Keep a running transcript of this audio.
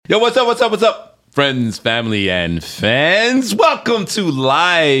Yo, what's up, what's up, what's up? Friends, family, and fans, welcome to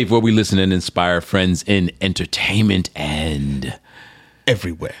Live, where we listen and inspire friends in entertainment and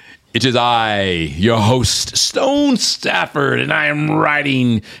everywhere. It is I, your host, Stone Stafford, and I am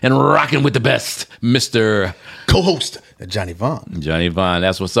riding and rocking with the best, Mr. Co-host, Johnny Vaughn. Johnny Vaughn,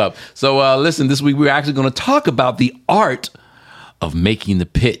 that's what's up. So listen, this week we're actually going to talk about the art of making the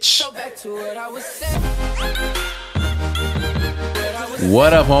pitch.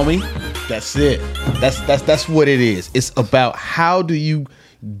 What up, homie? That's it. That's what it is. It's about how do you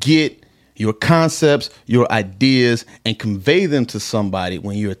get your concepts, your ideas, and convey them to somebody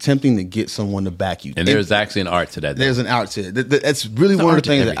when you're attempting to get someone to back you. And there's actually an art to that. There's an art to it. That's really one of the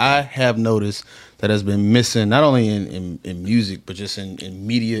things that I have noticed that has been missing, not only in music, but just in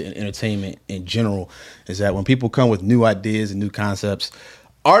media and entertainment in general, is that when people come with new ideas and new concepts,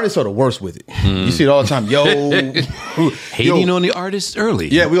 artists are the worst with it. You see it all the time. Hating on the artist early.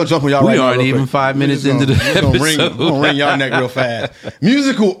 Yeah, we're going to jump on y'all right now. We aren't even 5 minutes into the episode. We're going to ring y'all neck real fast.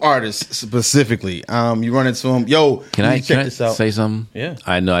 Musical artists specifically. You run into them. Yo, can I check this out? Say something? Yeah.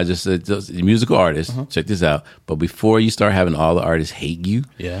 I know I just said musical artists. Check this out. But before you start having all the artists hate you,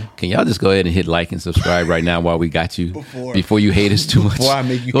 can y'all just go ahead and hit like and subscribe right now while we got you? Before you hate us too much. Before I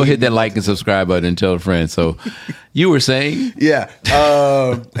make you go hit that like and subscribe button and tell a friend. So you were saying? Yeah.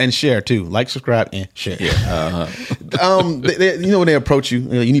 And share too. Like, subscribe, and share. Yeah. When they approach you,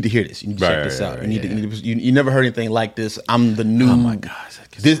 you need to hear this. You need to check this out. You never heard anything like this. I'm the new. Oh my gosh.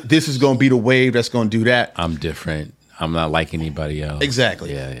 This is going to be the wave that's going to do that. I'm different. I'm not like anybody else.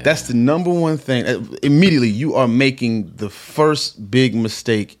 Exactly. That's the number one thing. Immediately, you are making the first big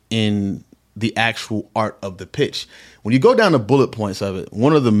mistake in the actual art of the pitch. When you go down the bullet points of it,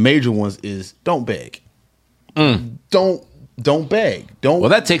 one of the major ones is don't beg. Don't beg. Well,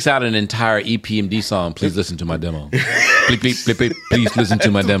 that takes out an entire EPMD song. Please listen to my demo. Please listen to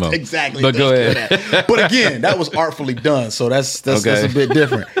my demo. Exactly. But go ahead. But again, that was artfully done, so that's a bit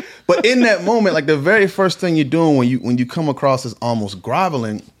different. But in that moment, like the very first thing you're doing when you come across as almost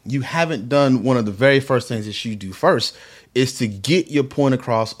groveling, you haven't done one of the very first things that you do first is to get your point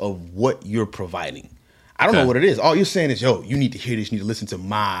across of what you're providing. I don't know what it is. All you're saying is, yo, you need to hear this. You need to listen to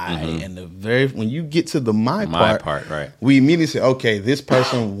my. And when you get to the my part, right? We immediately say, okay, this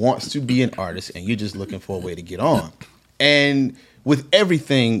person wants to be an artist, and you're just looking for a way to get on. And with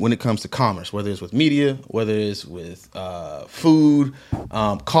everything, when it comes to commerce, whether it's with media, whether it's with food,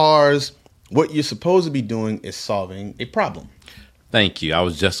 cars, what you're supposed to be doing is solving a problem. Thank you. I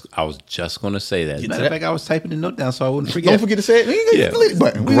was just going to say that. Matter of fact, I was typing the note down so I wouldn't forget. Don't forget to say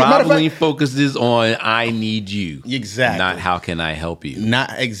it. Groveling focuses on I need you. Exactly. Not how can I help you. Not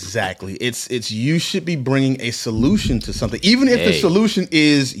exactly. It's you should be bringing a solution to something. Even if the solution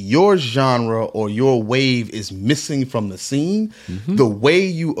is your genre or your wave is missing from the scene, the way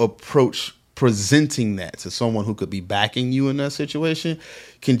you approach presenting that to someone who could be backing you in that situation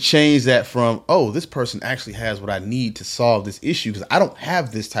can change that from, oh, this person actually has what I need to solve this issue because I don't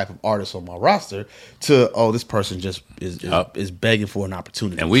have this type of artist on my roster, to, oh, this person just is begging for an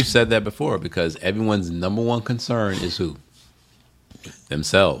opportunity. And we've said that before because everyone's number one concern is who?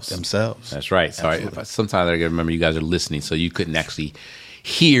 Themselves. That's right. Sorry. Sometimes I remember you guys are listening, so you couldn't actually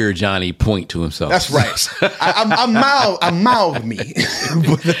hear Johnny point to himself. That's right. I'm mild me.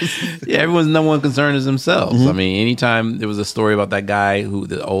 Yeah, everyone's number one concern is themselves. I mean, anytime there was a story about that guy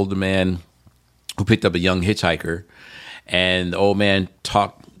the older man who picked up a young hitchhiker, and the old man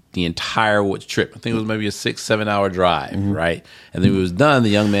talked the entire trip. I think it was maybe a 6-7 hour drive, right? And then when it was done, the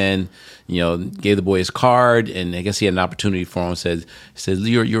young man, gave the boy his card, and I guess he had an opportunity for him. Said,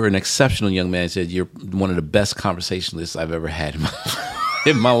 "You're an exceptional young man." He said, "You're one of the best conversationalists I've ever had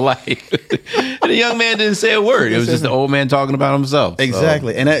in my life." And the young man didn't say a word. It was just the old man talking about himself.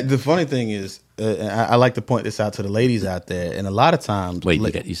 Exactly. So. And the funny thing is, I like to point this out to the ladies out there. And a lot of times, wait,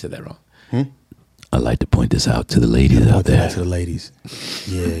 you said that wrong. I like to point this out to the ladies out there. To the ladies,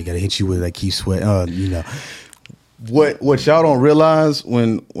 yeah, you gotta hit you with that Keith Sweat. What y'all don't realize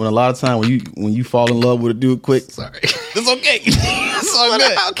when a lot of time when you fall in love with a dude quick. Sorry, it's okay. It's all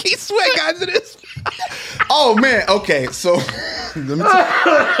good. How Keith Sweat got into this? Oh man, okay, so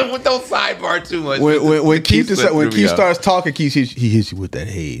don't sidebar too much. When Keith starts talking, he hits you with that,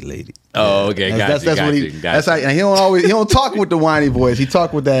 "Hey, lady." Oh, okay, that's what he. That's how, and he don't talk with the whiny voice. He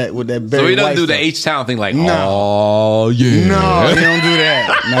talk with that. So he doesn't do the H-Town thing like, oh yeah. No, he don't do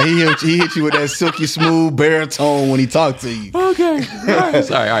that. No, he hit you with that silky smooth baritone when he talk to you. Okay,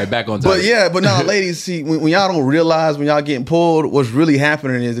 sorry. All right, back on topic. But now, ladies, see when y'all don't realize when y'all getting pulled, what's really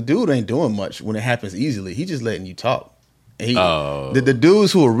happening is the dude ain't doing much when it happens easily. He just letting you talk. The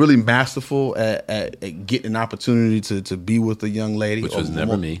dudes who are really masterful at getting an opportunity to be with a young lady, which was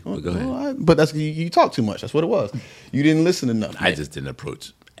never me. But go ahead. But that's you talk too much. That's what it was. You didn't listen enough. I just didn't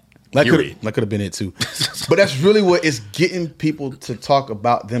approach. That could have been it too. But that's really what is getting people to talk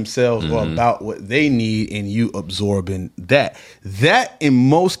about themselves or about what they need, and you absorbing that. That, in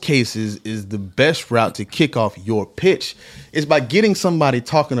most cases, is the best route to kick off your pitch, is by getting somebody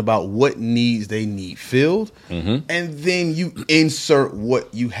talking about what needs they need filled, and then you insert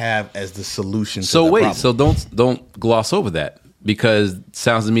what you have as the solution to the problem. So don't gloss over that, because it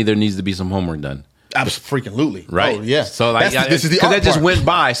sounds to me there needs to be some homework done. Absolutely. Right. Oh, yeah. So like, this is the art that just part. went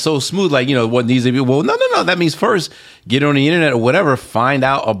by so smooth. Like, what needs to be, well, no. That means first get on the internet or whatever, find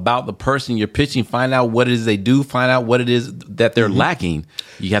out about the person you're pitching, find out what it is they do, find out what it is that they're lacking.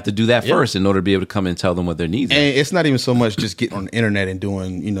 You have to do that first in order to be able to come and tell them what their needs are. And it's not even so much just getting on the internet and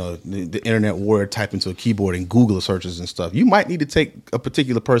doing, the internet word, type into a keyboard and Google searches and stuff. You might need to take a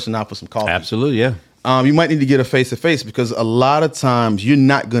particular person out for some coffee. Absolutely, yeah. You might need to get a face-to-face, because a lot of times you're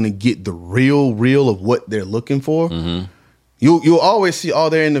not going to get the real of what they're looking for. You'll always see,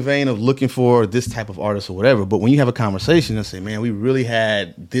 they're in the vein of looking for this type of artist or whatever. But when you have a conversation and say, man, we really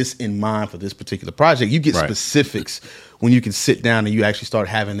had this in mind for this particular project, you get specifics when you can sit down and you actually start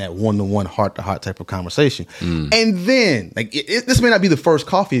having that one-to-one, heart-to-heart type of conversation. And then, like, this may not be the first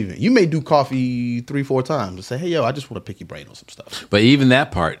coffee event. You may do coffee 3-4 times and say, hey, yo, I just want to pick your brain on some stuff. But even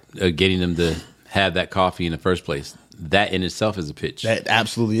that part, getting them to have that coffee in the first place, that in itself is a pitch. That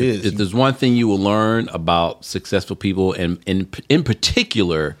absolutely is. If there's one thing you will learn about successful people, and in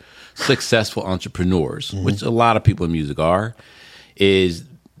particular successful entrepreneurs, which a lot of people in music are, is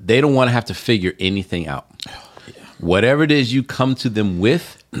they don't want to have to figure anything out. Whatever it is you come to them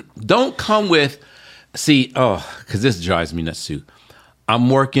with, don't come with, because this drives me nuts too. I'm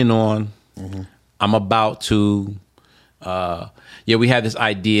working on, I'm about to, we had this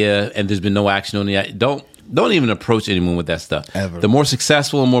idea and there's been no action on it. Don't even approach anyone with that stuff. Ever. The more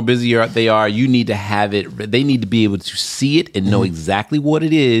successful and more busy they are, you need to have it. They need to be able to see it and know exactly what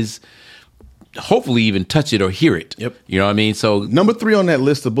it is. Hopefully, even touch it or hear it. Yep. You know what I mean? So number 3 on that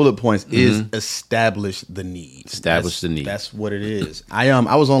list of bullet points is establish the need. The need. That's what it is.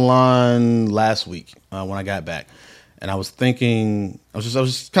 I was online last week when I got back. And I was thinking, I was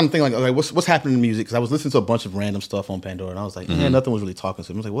just kind of thinking like, what's happening in music? Because I was listening to a bunch of random stuff on Pandora, and I was like, nothing was really talking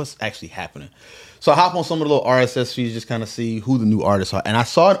to me. I was like, what's actually happening? So I hop on some of the little RSS feeds, just kind of see who the new artists are. And I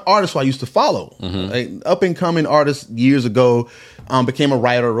saw an artist who I used to follow, like, up and coming artist years ago. Became a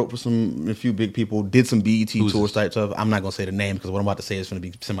writer, wrote for a few big people, did some BET tours type stuff. I'm not gonna say the name because what I'm about to say is going to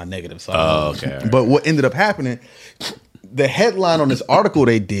be semi-negative. So okay. But what ended up happening, the headline on this article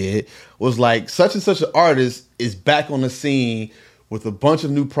they did was like, such and such an artist is back on the scene with a bunch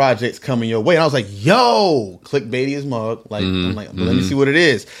of new projects coming your way. And I was like, yo, clickbaity as mug. Like, I'm like, let me see what it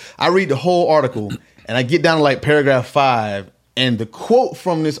is. I read the whole article and I get down to like paragraph 5. And the quote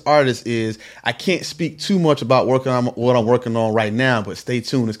from this artist is, I can't speak too much about what I'm working on right now, but stay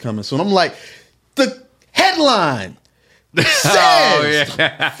tuned, it's coming soon. I'm like, the headline says,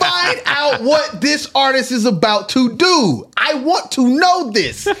 find out what this artist is about to do. I want to know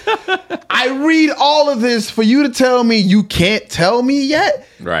this. I read all of this for you to tell me you can't tell me yet.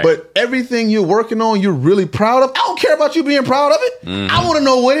 Right. But everything you're working on, you're really proud of. I don't care about you being proud of it. I want to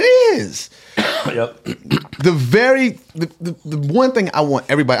know what it is. Yep. The one thing I want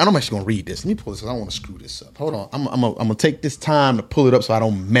everybody, I'm actually going to read this. Let me pull this. I don't want to screw this up. Hold on. I'm going to take this time to pull it up so I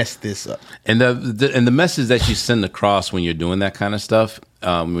don't mess this up. And the message that you send across when you're doing that kind of stuff,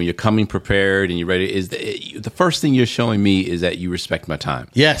 when you're coming prepared and you're ready, is the first thing you're showing me is that you respect my time.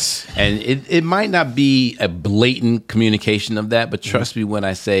 Yes. And it might not be a blatant communication of that, but trust me when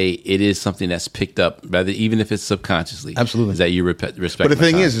I say it is something that's picked up, rather even if it's subconsciously. Absolutely. Is that you respect my time. But the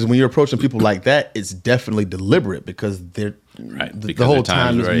thing is when you're approaching people like that, it's definitely deliberate because they're the whole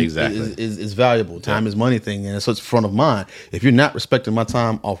time is valuable. Time is money thing, and so it's front of mind. If you're not respecting my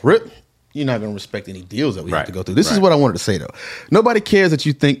time off rip, you're not going to respect any deals that we have to go through. This is what I wanted to say, though. Nobody cares that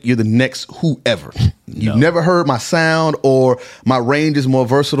you think you're the next whoever. You've never heard my sound or my range is more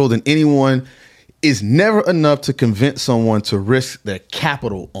versatile than anyone. Is never enough to convince someone to risk their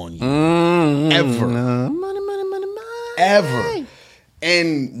capital on you. Ever. Money. Ever.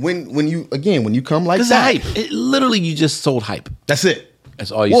 And when you come like that. Hype. Literally, you just sold hype. That's it.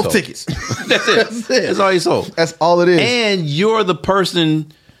 That's all you sold. Wolf tickets. That's it. That's all you sold. That's all it is. And you're the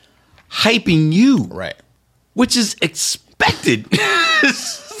person hyping you. Right. Which is expected.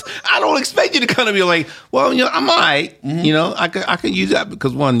 I don't expect you to kind of be like, well, I'm all right. You know, I could use that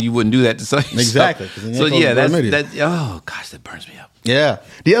because one, you wouldn't do that to somebody. Exactly. So yeah, that. Oh gosh, that burns me up. Yeah.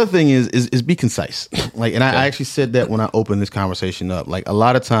 The other thing is be concise. Like, and I actually said that when I opened this conversation up. Like, a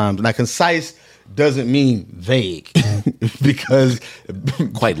lot of times, now concise doesn't mean vague because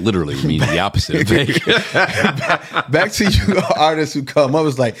quite literally means the opposite of vague. back to you artists who come up,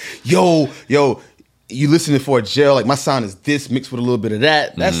 it's like, yo, you listening for a gel, like my sound is this mixed with a little bit of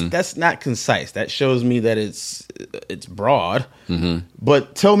that. That's not concise. That shows me that it's broad.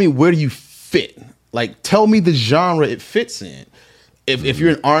 But tell me, where do you fit? Like, tell me the genre it fits in. If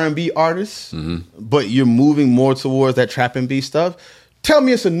you're an R&B artist, but you're moving more towards that trap and B stuff, tell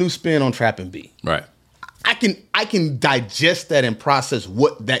me it's a new spin on trap and B. Right. I can digest that and process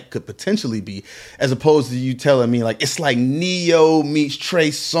what that could potentially be, as opposed to you telling me like it's like Neo meets Trey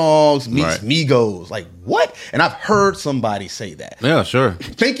Songz meets Migos. Like, what? And I've heard somebody say that. Yeah, sure.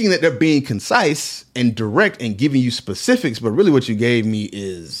 Thinking that they're being concise and direct and giving you specifics, but really what you gave me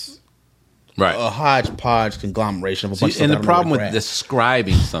is a hodgepodge conglomeration of a bunch of stuff. And the problem with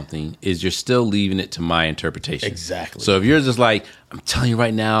describing something is you're still leaving it to my interpretation. Exactly. So if you're just like, I'm telling you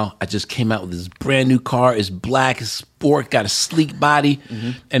right now, I just came out with this brand new car. It's black, it's sport, got a sleek body.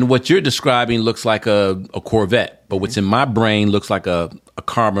 And what you're describing looks like a Corvette. But what's in my brain looks like a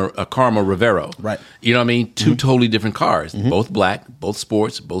Karma Rivero. Right. You know what I mean? Two totally different cars. Both black, both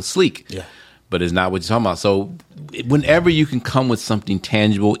sports, both sleek. Yeah. But it's not what you're talking about. So whenever you can come with something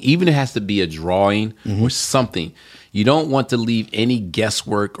tangible, even if it has to be a drawing or something, you don't want to leave any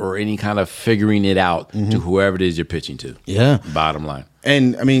guesswork or any kind of figuring it out to whoever it is you're pitching to. Yeah. Bottom line.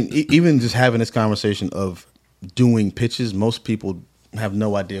 And I mean, even just having this conversation of doing pitches, most people have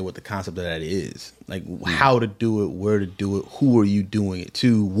no idea what the concept of that is. Like how to do it, where to do it, who are you doing it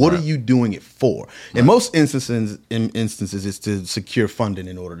to, what are you doing it for? In most instances, it's to secure funding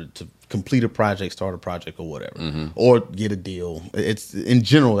in order to complete a project, start a project, or whatever, or get a deal. It's in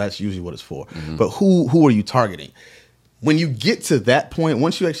general that's usually what it's for. But who are you targeting? When you get to that point,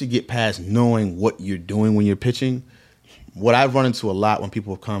 once you actually get past knowing what you're doing when you're pitching, what I've run into a lot when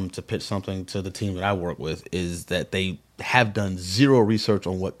people have come to pitch something to the team that I work with is that they have done zero research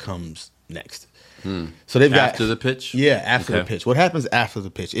on what comes next. So they've got after the pitch? Yeah, after the pitch. What happens after the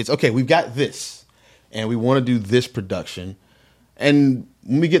pitch? It's okay, we've got this and we want to do this production. And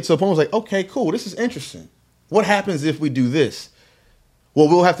when we get to a point, it's like, okay, cool, this is interesting. What happens if we do this? Well,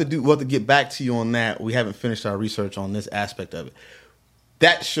 we'll have to get back to you on that. We haven't finished our research on this aspect of it.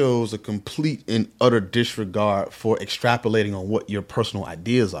 That shows a complete and utter disregard for extrapolating on what your personal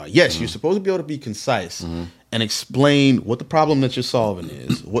ideas are. Yes, you're supposed to be able to be concise and explain what the problem that you're solving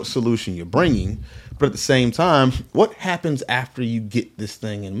is, what solution you're bringing, but at the same time, what happens after you get this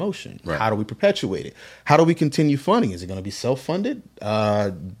thing in motion? Right. How do we perpetuate it? How do we continue funding? Is it going to be self-funded?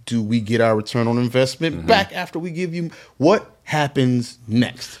 Do we get our return on investment back after we give you? What happens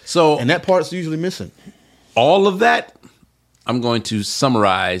next? And that part's usually missing. All of that, I'm going to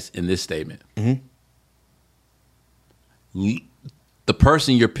summarize in this statement. The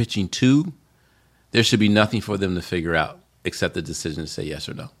person you're pitching to, there should be nothing for them to figure out except the decision to say yes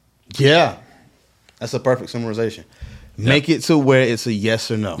or no. Yeah. That's a perfect summarization. Make it to where it's a yes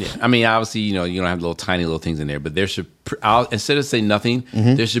or no. Yeah. I mean, obviously, you don't have little tiny little things in there, but there should, instead of saying nothing,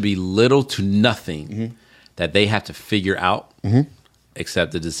 there should be little to nothing that they have to figure out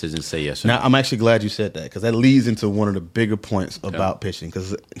except the decision to say yes or no. Now, I'm actually glad you said that because that leads into one of the bigger points about pitching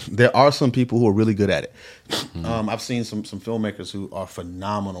because there are some people who are really good at it. I've seen some filmmakers who are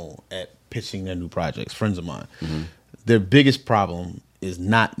phenomenal at pitching their new projects, friends of mine. Their biggest problem is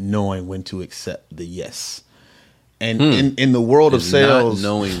not knowing when to accept the yes. And in the world of sales, not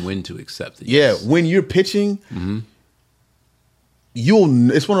knowing when to accept the yes. Yeah, when you're pitching,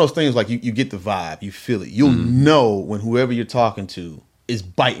 it's one of those things like you get the vibe, you feel it. You'll know when whoever you're talking to is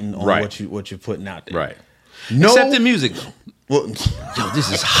biting on what you're putting out there. Right. Except the music though. Well, yo,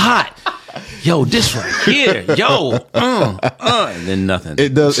 this is hot. Yo, this right here. Yo, and then nothing.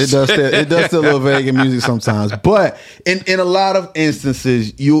 It does still a little vague in music sometimes. But in a lot of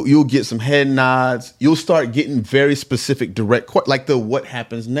instances, you'll get some head nods. You'll start getting very specific, direct, like the what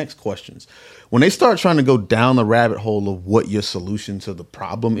happens next questions. When they start trying to go down the rabbit hole of what your solution to the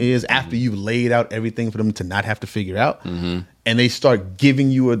problem is after you've laid out everything for them to not have to figure out, and they start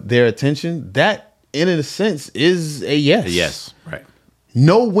giving you their attention, that in a sense is a yes. Yes, right.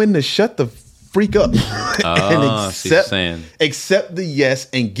 Know when to shut the freak up and accept the yes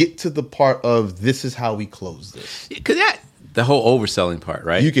and get to the part of this is how we close this. Because the whole overselling part,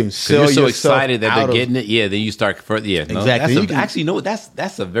 right? You can 'Cause sell you're so yourself excited that out they're of- getting it. Yeah, then you start further. Yeah, no, Exactly. That's You can- actually, you know what?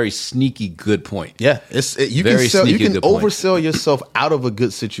 That's a very sneaky good point. Yeah, you Very can sneaky good point. oversell yourself out of a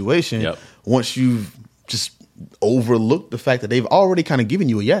good situation Yep. once you've just overlooked the fact that they've already kind of given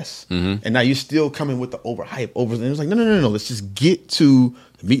you a yes, and now you're still coming with the overhype. And it's like no. Let's just get to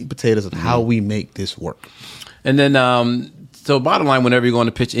the meat and potatoes of how we make this work. And then, so bottom line, whenever you're going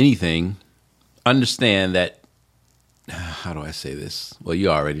to pitch anything, understand that. How do I say this? Well, you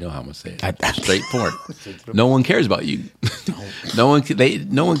already know how I'm gonna say it. Straight point. No one cares about you. No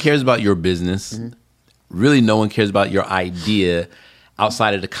one cares about your business. Really, no one cares about your idea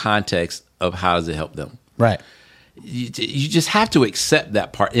outside of the context of how does it help them. Right. You just have to accept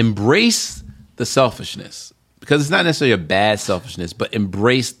that part. Embrace the selfishness, because it's not necessarily a bad selfishness, but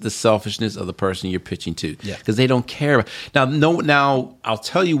embrace the selfishness of the person you're pitching to. Yeah. Because they don't care. Now, I'll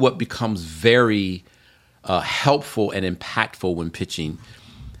tell you what becomes very helpful and impactful when pitching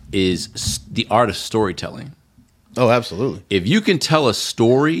is the art of storytelling. Oh, absolutely. If you can tell a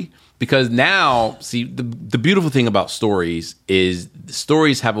story, because now, see, the beautiful thing about stories is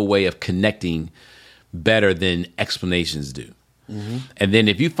stories have a way of connecting better than explanations do. And then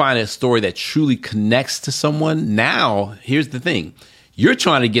if you find a story that truly connects to someone, now here's the thing. You're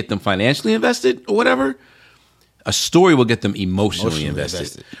trying to get them financially invested or whatever. A story will get them emotionally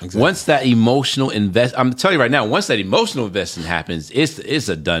invested. Exactly. Once that emotional I'm telling you right now, once that emotional investment happens, it's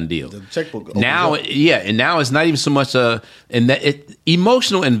a done deal. The checkbook opens now, up. yeah, and now it's not even so much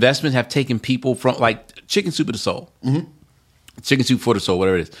emotional investment have taken people from like Chicken Soup for the Soul, Chicken Soup for the Soul,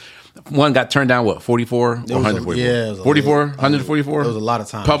 whatever it is. One got turned down, what, 44 or 144? Yeah, it was 44, 144? It was a lot of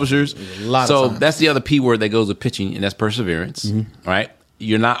times. Publishers. It was a lot of so times. that's the other P word that goes with pitching, and that's perseverance, right?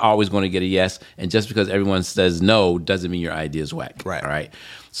 You're not always going to get a yes, and just because everyone says no doesn't mean your idea is whack. Right. All right.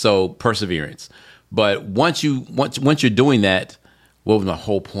 So perseverance. But once you're doing that, what was my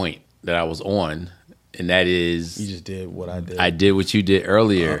whole point that I was on? And that is, You just did what I did. I did what you did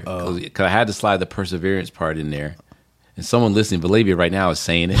earlier because I had to slide the perseverance part in there. And someone listening, Valabia right now is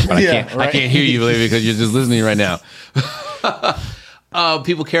saying it, but Yeah, I right. can't hear you, Valabia, because you're just listening right now.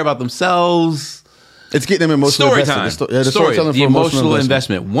 People care about themselves. It's getting them emotionally Story invested. time. The Story. storytelling The for emotional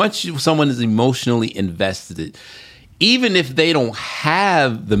investment. Once someone is emotionally invested, even if they don't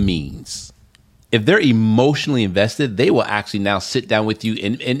have the means, if they're emotionally invested, they will actually now sit down with you,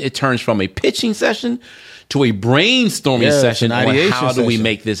 and it turns from a pitching session to a brainstorming Yeah, it's session an on ideation how do we session.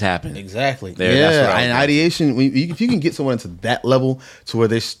 make this happen. Exactly. There, that's what I was and doing. ideation. If you can get someone into that level to where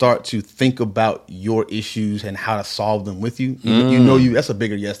they start to think about your issues and how to solve them with you, that's a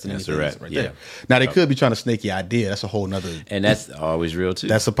bigger yes than That's anything else correct. right Yeah. there. Now they could be trying to snake your idea. That's a whole nother. And that's always real too.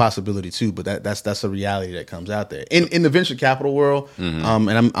 That's a possibility too, but that's a reality that comes out there in the venture capital world. Mm-hmm.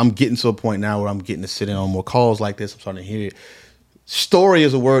 And I'm getting to a point now where I'm getting to sit in on more calls like this. I'm starting to hear it. Story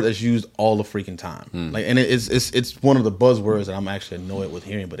is a word that's used all the freaking time. Like, and it's one of the buzzwords that I'm actually annoyed with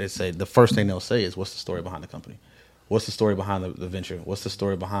hearing. But they say the first thing they'll say is, "What's the story behind the company? What's the story behind the venture? What's the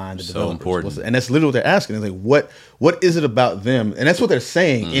story behind the developers?" important. And that's literally what they're asking. They're like, what is it about them? And that's what they're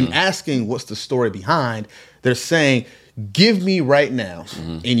saying in asking, "What's the story behind?" They're saying, give me right now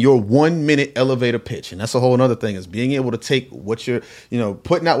in your 1 minute elevator pitch. And that's a whole other thing, is being able to take what you're,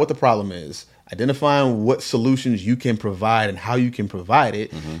 putting out what the problem is, identifying what solutions you can provide and how you can provide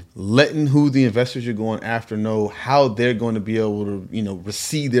it, letting who the investors you're going after know how they're going to be able to,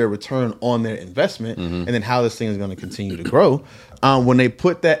 receive their return on their investment, and then how this thing is going to continue to grow. When they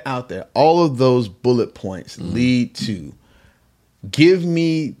put that out there, all of those bullet points lead to give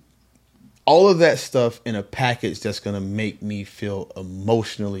me all of that stuff in a package that's going to make me feel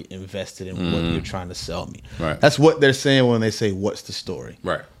emotionally invested in what you're trying to sell me. Right. That's what they're saying when they say, what's the story?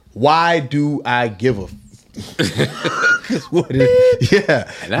 Right. Why do I give a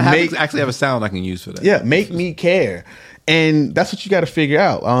yeah. And I actually have a sound I can use for that. Yeah, make me care. And that's what you got to figure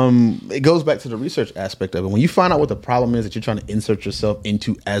out. It goes back to the research aspect of it. When you find out what the problem is that you're trying to insert yourself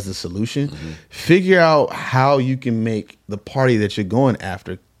into as the solution, figure out how you can make the party that you're going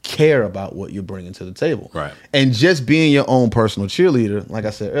after care about what you're bringing to the table. Right. And just being your own personal cheerleader, like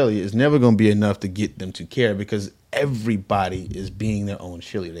I said earlier, is never going to be enough to get them to care, because everybody is being their own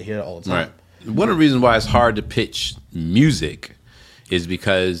cheerleader. They hear it all the time. Right. One of the reasons why it's hard to pitch music is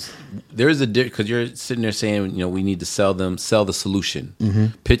because there's because you're sitting there saying, we need to sell the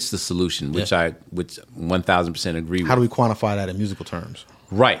solution, pitch the solution, which 1000% agree with. How do we quantify that in musical terms?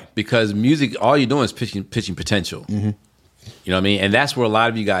 Right, because music, all you're doing is pitching potential. You know what I mean? And that's where a lot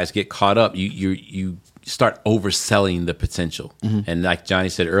of you guys get caught up. You start overselling the potential. And like Johnny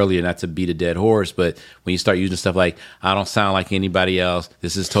said earlier, not to beat a dead horse, but when you start using stuff like, I don't sound like anybody else,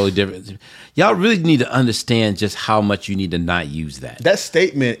 this is totally different. Y'all really need to understand just how much you need to not use that. That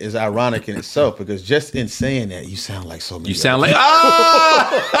statement is ironic in itself because just in saying that, you sound like so many. You sound like, yo,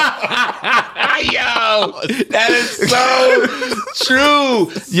 that is so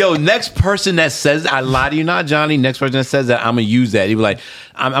true. Yo, next person that says, I lie to you not, Johnny, next person that says that, I'm going to use that. He be like,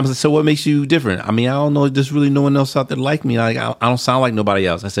 I'm so what makes you different? I mean, I don't know. There's really no one else out there like me. Like, I don't sound like nobody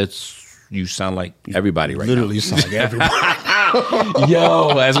else. I said, you sound like everybody right Literally, now. you sound like everybody.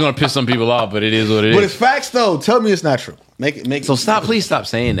 Yo, that's going to piss some people off, but it is what it is. But it's facts, though. Tell me it's not true. So please stop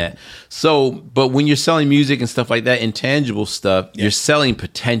saying that. So, but when you're selling music and stuff like that, intangible stuff, you're selling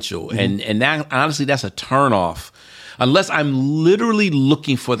potential. And that, honestly, that's a turnoff. Unless I'm literally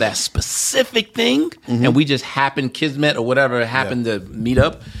looking for that specific thing and we just kismet or whatever happened to meet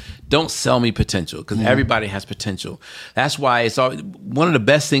up, don't sell me potential because everybody has potential. That's why it's one of the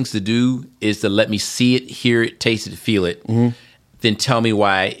best things to do is to let me see it, hear it, taste it, feel it, then tell me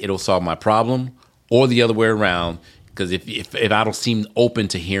why it'll solve my problem, or the other way around. Because if I don't seem open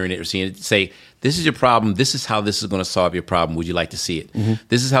to hearing it or seeing it, say, this is your problem. This is how this is going to solve your problem. Would you like to see it?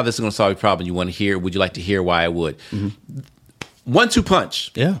 This is how this is going to solve your problem. You want to hear? Would you like to hear why I would? 1-2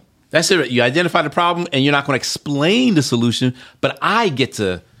 punch. Yeah. That's it. You identify the problem and you're not going to explain the solution, but I get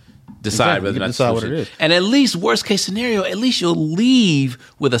to decide whether or not decide what it is. And at least, worst case scenario, at least you'll leave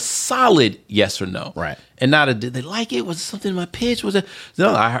with a solid yes or no. Right. And not did they like it? Was it something in my pitch? Was it?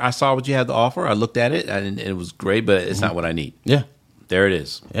 No, I saw what you had to offer. I looked at it and it was great, but it's not what I need. Yeah. There it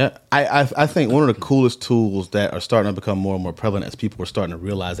is. Yeah. I think one of the coolest tools that are starting to become more and more prevalent as people are starting to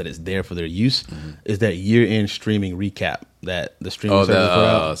realize that it's there for their use is that year-end streaming recap that the streaming service put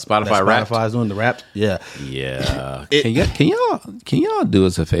out. Spotify Wrapped. Spotify's doing the Wrapped. Yeah. Yeah. Can y'all do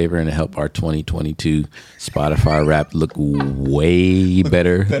us a favor and help our 2022 Spotify Wrapped look way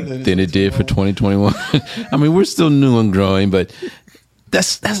better than it did for 2021? I mean, we're still new and growing, but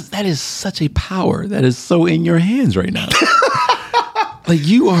that is such a power that is so in your hands right now. Like,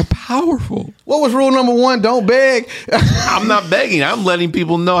 you are powerful. What was rule number 1? Don't beg. I'm not begging. I'm letting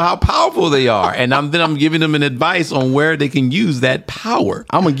people know how powerful they are. And I'm giving them an advice on where they can use that power.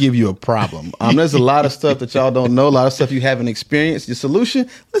 I'm going to give you a problem. There's a lot of stuff that y'all don't know, a lot of stuff you haven't experienced. Your solution,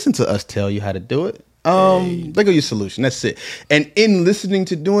 listen to us tell you how to do it. Look at your solution. That's it. And in listening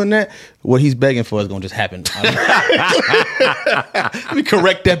to doing that, what he's begging for is going to just happen. Let me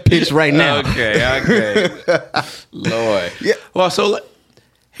correct that pitch right now. Okay. Lord. Yeah. Well, so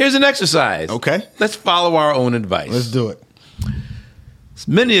here's an exercise. Okay. Let's follow our own advice. Let's do it.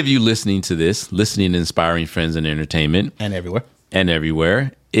 Many of you listening to this, listening to Inspiring Friends in Entertainment. And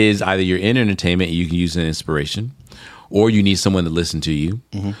everywhere, is either you're in entertainment and you can use an inspiration, or you need someone to listen to you,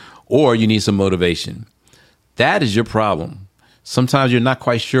 or you need some motivation. That is your problem. Sometimes you're not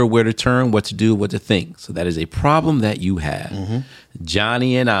quite sure where to turn, what to do, what to think. So that is a problem that you have.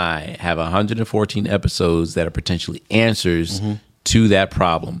 Johnny and I have 114 episodes that are potentially answers to that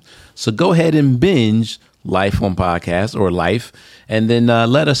problem. So go ahead and binge Life on Podcast or Life, and then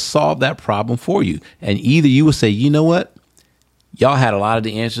let us solve that problem for you. And either you will say, you know what? Y'all had a lot of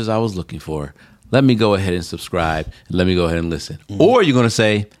the answers I was looking for. Let me go ahead and subscribe, and let me go ahead and listen. Or you're going to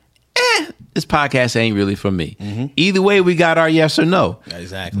say, this podcast ain't really for me. Either way, we got our yes or no.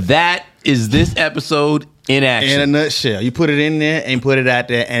 Exactly. That is this episode in action. In a nutshell. You put it in there and put it out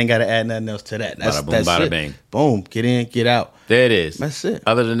there, and ain't got to add nothing else to that. That's bada it. bang. Boom. Get in, get out. There it is. That's it.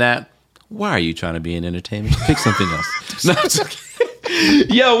 Other than that, why are you trying to be in entertainment? Pick something else. No, it's okay.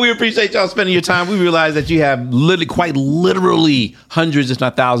 Yo, we appreciate y'all spending your time. We realize that you have quite literally hundreds, if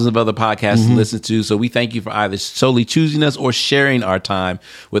not thousands, of other podcasts to listen to. So we thank you for either solely choosing us or sharing our time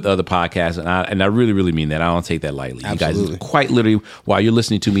with other podcasts. And I really, really mean that. I don't take that lightly. Absolutely. You guys, quite literally, while you're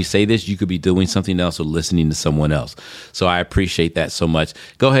listening to me say this, you could be doing something else or listening to someone else. So I appreciate that so much.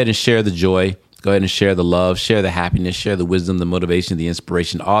 Go ahead and share the joy. Go ahead and share the love, share the happiness, share the wisdom, the motivation, the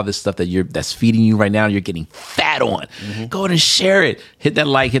inspiration, all this stuff that's feeding you right now. You're getting fat on. Go ahead and share it. Hit that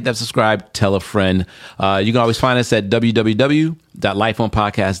like, hit that subscribe, tell a friend. You can always find us at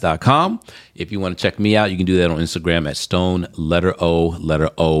www.lifeonpodcast.com. If you want to check me out, you can do that on Instagram at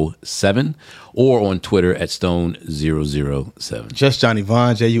Stone07 or on Twitter at Stone007. Just Johnny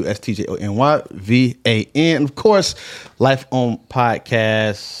Vaughn, JUSTJONYVAN. Of course,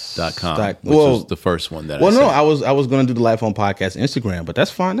 lifeonpodcast.com. Which was the first one that I said. No, I was going to do the Life on Podcast Instagram, but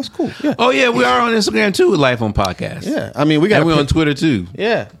that's fine. That's cool. Yeah. Oh, yeah, we are on Instagram too with Life on Podcast. Yeah. I mean, we're on Twitter too.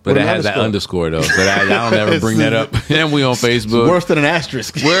 Yeah. But it has that underscore though. So I don't ever bring that up. And we on Facebook. It's worse than an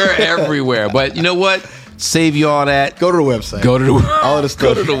asterisk. We're everywhere. But you know what? save you all that. Go to the website. Go to the all of the stuff.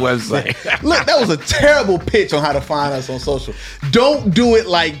 Go to the website. Look, that was a terrible pitch on how to find us on social. Don't do it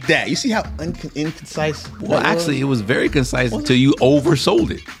like that. You see how inconcise? Well, actually, it was very concise until you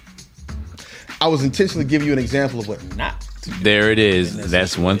oversold it. I was intentionally giving you an example of what not to do. There it is.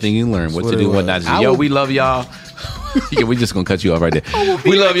 That's one thing you learn. What to do, what not to do. Yo, we love y'all. Yeah, we're just going to cut you off right there.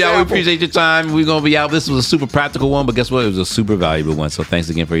 We love y'all. We appreciate your time. We're going to be out. This was a super practical one, but guess what? It was a super valuable one. So thanks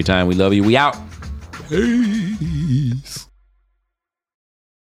again for your time. We love you. We out. Peace.